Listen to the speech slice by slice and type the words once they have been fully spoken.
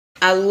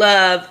I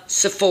love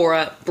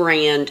Sephora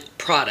brand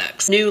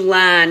products. New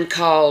line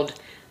called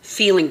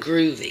Feeling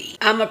Groovy.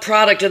 I'm a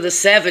product of the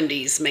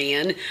 70s,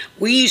 man.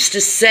 We used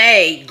to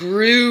say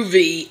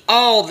groovy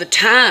all the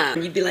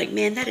time. You'd be like,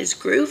 man, that is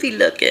groovy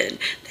looking.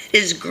 That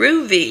is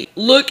groovy.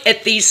 Look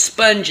at these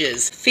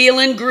sponges.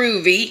 Feeling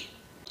Groovy.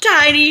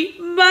 Tiny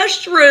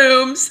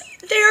mushrooms.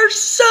 They're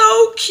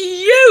so cute.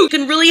 You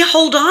can really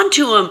hold on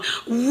to them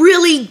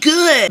really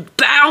good.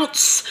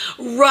 Bounce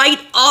right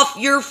off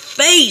your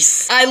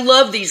face. I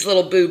love these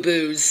little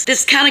boo-boos.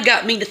 This kind of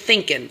got me to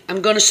thinking,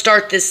 I'm going to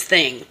start this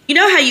thing. You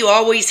know how you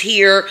always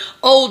hear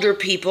older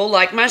people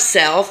like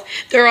myself,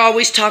 they're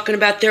always talking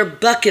about their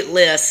bucket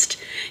list.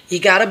 You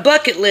got a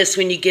bucket list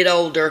when you get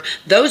older.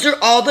 Those are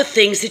all the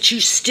things that you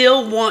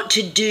still want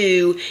to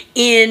do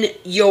in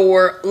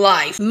your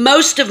life.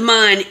 Most of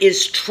mine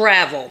is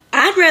travel.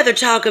 I'd rather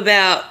talk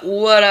about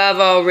what I've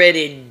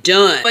already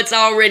done, what's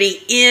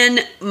already in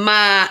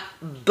my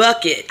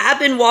bucket. I've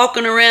been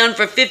walking around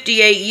for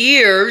 58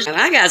 years, and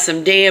I got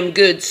some damn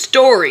good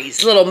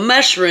stories. Little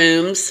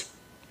mushrooms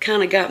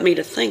kind of got me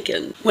to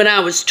thinking. When I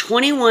was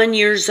 21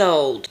 years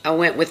old, I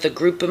went with a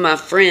group of my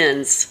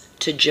friends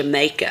to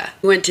Jamaica.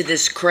 We went to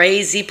this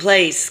crazy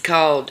place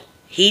called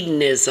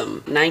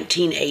Hedonism,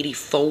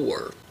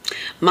 1984.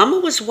 Mama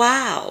was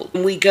wild.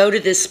 We go to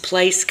this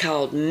place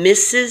called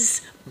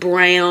Mrs.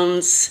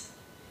 Brown's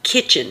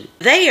Kitchen.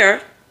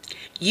 There,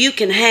 you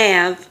can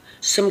have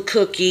some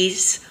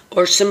cookies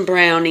or some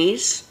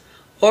brownies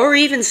or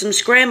even some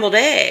scrambled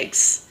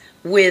eggs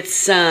with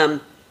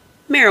some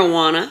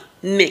marijuana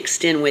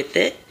mixed in with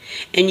it.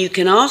 And you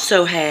can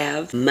also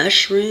have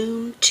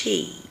mushroom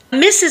tea.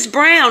 Mrs.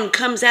 Brown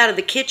comes out of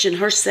the kitchen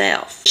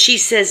herself. She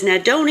says, now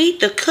don't eat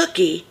the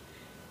cookie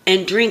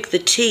and drink the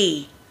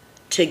tea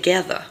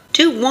together.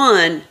 Do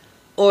one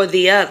or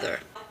the other.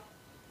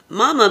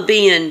 Mama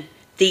being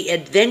the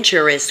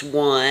adventurous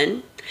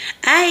one,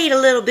 I ate a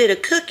little bit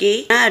of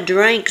cookie. I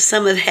drank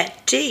some of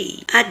that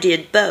tea. I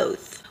did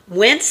both.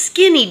 Went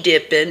skinny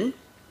dipping,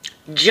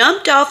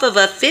 jumped off of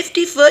a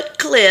 50-foot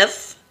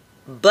cliff,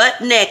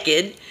 butt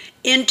naked,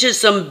 into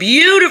some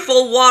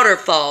beautiful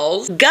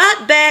waterfalls,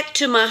 got back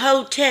to my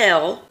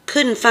hotel,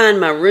 couldn't find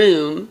my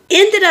room,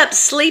 ended up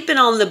sleeping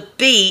on the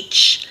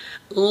beach,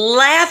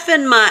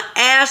 laughing my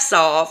ass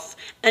off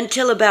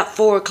until about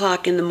 4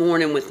 o'clock in the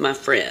morning with my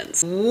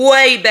friends.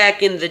 Way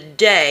back in the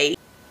day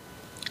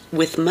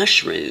with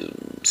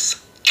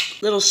mushrooms.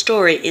 Little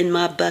story in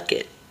my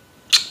bucket.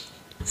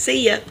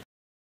 See ya.